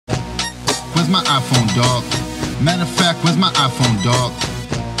my iPhone, dog? Matter of fact, where's my iPhone, dog?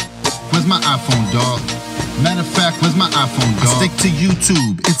 Where's my iPhone, dog? Matter of fact, where's my iPhone, dog? I stick to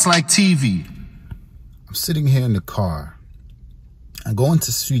YouTube. It's like TV. I'm sitting here in the car. I go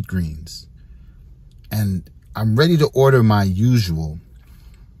into Sweetgreens, and I'm ready to order my usual.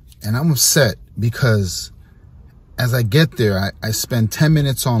 And I'm upset because as I get there, I spend 10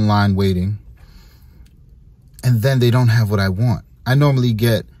 minutes online waiting, and then they don't have what I want. I normally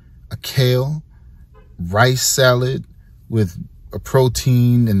get a kale, rice salad with a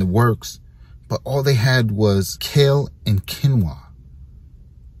protein and the works, but all they had was kale and quinoa.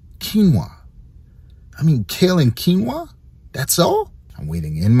 Quinoa. I mean, kale and quinoa? That's all? I'm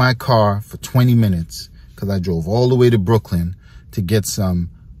waiting in my car for 20 minutes because I drove all the way to Brooklyn to get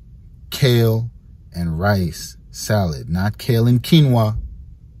some kale and rice salad. Not kale and quinoa,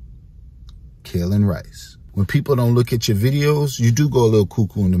 kale and rice. When people don't look at your videos, you do go a little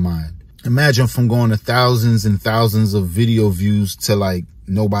cuckoo in the mind. Imagine from going to thousands and thousands of video views to like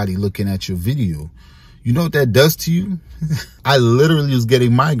nobody looking at your video. You know what that does to you? I literally was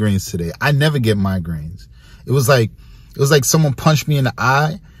getting migraines today. I never get migraines. It was like someone punched me in the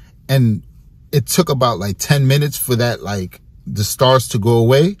eye, and it took about like 10 minutes for that, like the stars to go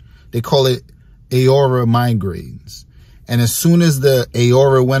away. They call it aura migraines. And as soon as the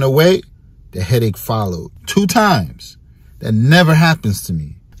aura went away, the headache followed 2 times. That never happens to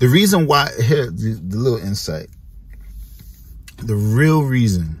me. The reason why, here, the little insight. The real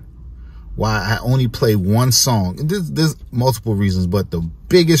reason why I only play one song, there's multiple reasons, but the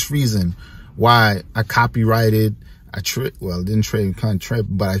biggest reason why I copyrighted, didn't trade contract,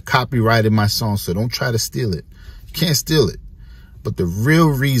 but I copyrighted my song, so don't try to steal it. You can't steal it. But the real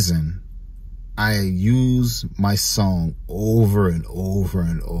reason I use my song over and over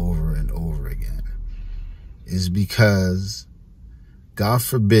and over and over again is because, God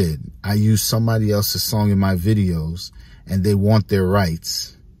forbid, I use somebody else's song in my videos and they want their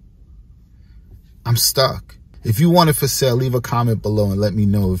rights. I'm stuck. If you want it for sale, leave a comment below and let me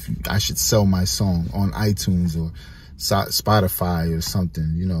know if I should sell my song on iTunes or Spotify or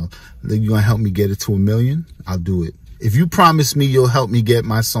something. You know, you're going to help me get it to 1 million? I'll do it. If you promise me you'll help me get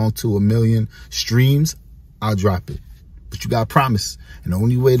my song to 1 million streams, I'll drop it. But you got to promise. And the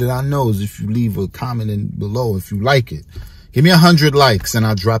only way that I know is if you leave a comment below if you like it. Give me 100 likes and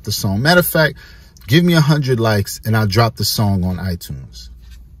I'll drop the song. Matter of fact, give me 100 likes and I'll drop the song on iTunes.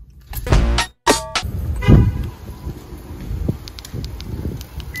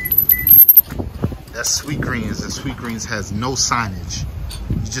 That's Sweetgreens, and Sweetgreens has no signage.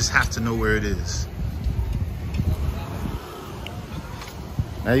 You just have to know where it is.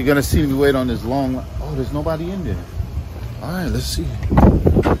 Now you're gonna see me wait on this long line. Oh, there's nobody in there. All right, let's see.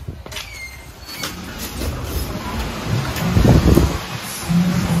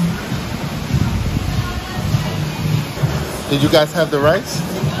 Did you guys have the rice?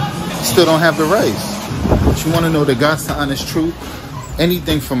 Still don't have the rice. But you want to know the God's honest truth?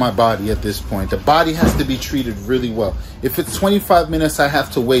 Anything for my body at this point. The body has to be treated really well. If it's 25 minutes I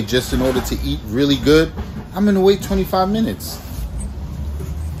have to wait just in order to eat really good, I'm going to wait 25 minutes.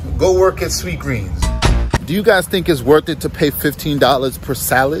 Go work at Sweetgreens. Do you guys think it's worth it to pay $15 per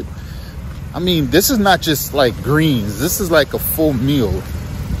salad? I mean, this is not just like greens. This is like a full meal.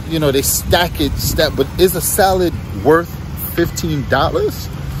 You know, they stack it, but is a salad worth $15?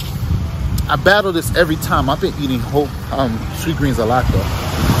 I battle this every time. I've been eating Sweetgreens a lot though.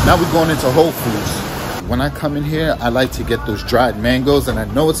 Now we're going into Whole Foods. When I come in here, I like to get those dried mangoes, and I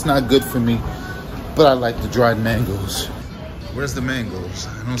know it's not good for me, but I like the dried mangoes. Where's the mangoes?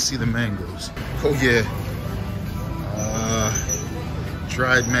 I don't see the mangoes. Oh yeah.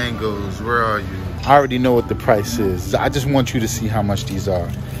 Dried mangoes, where are you? I already know what the price is. I just want you to see how much these are.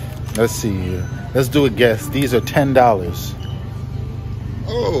 Let's see here. Let's do a guess. These are $10.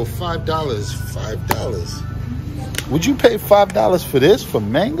 Oh, $5. $5. Would you pay $5 for this, for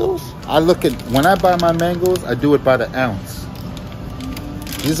mangoes? When I buy my mangoes, I do it by the ounce.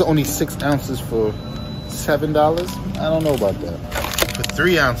 These are only 6 ounces for $7. I don't know about that. For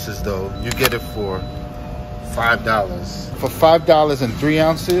 3 ounces though, you get it for $5. For $5 and 3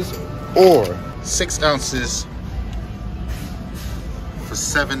 ounces, or 6 ounces for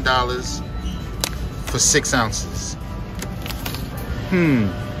 $7 for 6 ounces.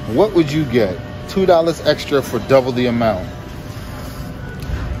 What would you get? $2 extra for double the amount.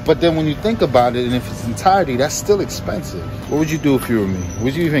 But then when you think about it, and if it's entirety, that's still expensive. What would you do if you were me?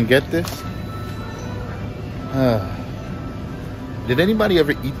 Would you even get this? Did anybody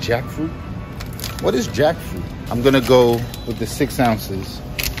ever eat jackfruit? What is jackfruit? I'm gonna go with the 6 ounces.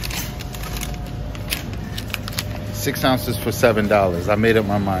 6 ounces for $7. I made up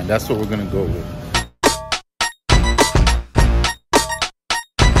my mind. That's what we're gonna go with.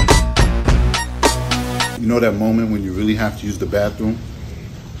 You know that moment when you really have to use the bathroom?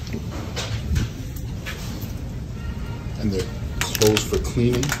 And they're closed for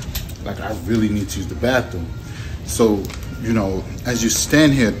cleaning? Like, I really need to use the bathroom. So, you know, as you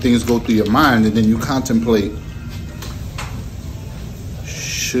stand here, things go through your mind, and then you contemplate,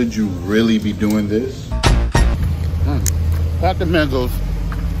 should you really be doing this? Pack the mangoes.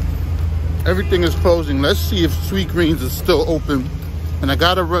 Everything is closing. Let's see if Sweetgreens is still open. And I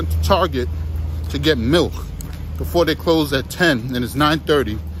gotta run to Target to get milk before they close at 10, and it's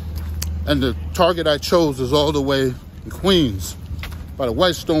 9:30. And the Target I chose is all the way in Queens by the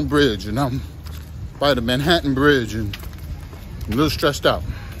Whitestone Bridge, and I'm by the Manhattan Bridge, and I'm a little stressed out,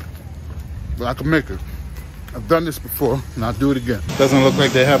 but I can make it. I've done this before, and I'll do it again. Doesn't look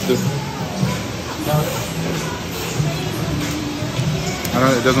like they have this.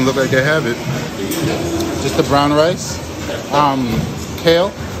 It doesn't look like they have it. Just the brown rice,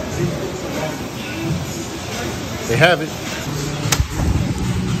 kale. They have it.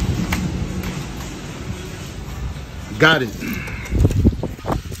 Got it.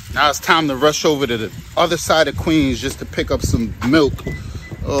 Now it's time to rush over to the other side of Queens just to pick up some milk.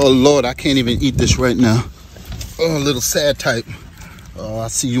 Oh Lord, I can't even eat this right now. Oh, a little sad type. Oh, I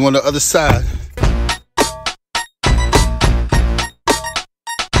see you on the other side.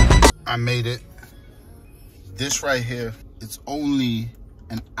 I made it. This right here, it's only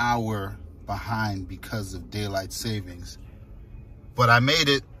an hour behind because of daylight savings. But I made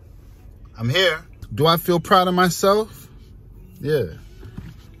it. I'm here. Do I feel proud of myself? Yeah.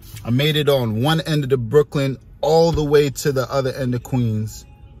 I made it on one end of the Brooklyn all the way to the other end of Queens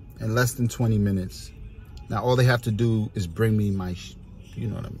in less than 20 minutes. Now all they have to do is bring me my, you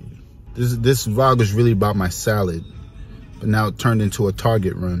know what I mean? This vlog is really about my salad, but now it turned into a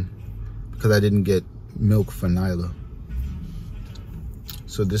Target run because I didn't get milk for Nyla.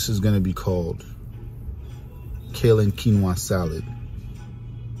 So this is gonna be called kale and quinoa salad.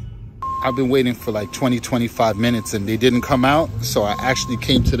 I've been waiting for like 20-25 minutes and they didn't come out, so I actually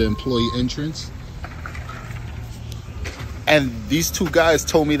came to the employee entrance. And these two guys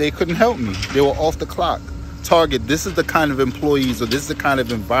told me they couldn't help me. They were off the clock. Target, this is the kind of employees, or this is the kind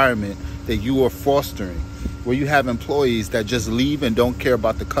of environment that you are fostering, where you have employees that just leave and don't care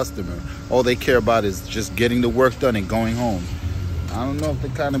about the customer. All they care about is just getting the work done and going home. I don't know if the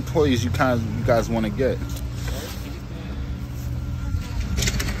kind of employees you guys want to get.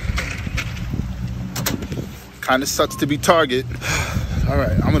 Kind of sucks to be Target. All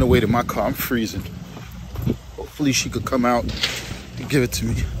right, I'm gonna wait in my car. I'm freezing. Hopefully she could come out and give it to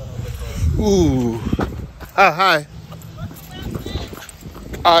me. Ooh. Hi.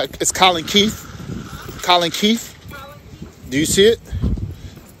 It's Colin Keith. Colin Keith. Do you see it?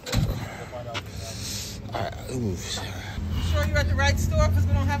 Ooh. You sure you're at the right store? Because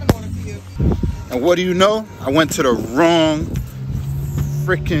we don't have an order for you. And what do you know? I went to the wrong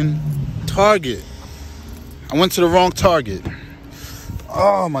freaking Target. I went to the wrong Target.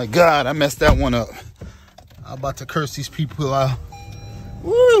 Oh my God, I messed that one up. I'm about to curse these people out.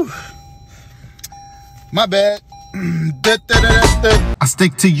 Woo! My bad. I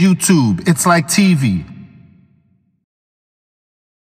stick to YouTube. It's like TV.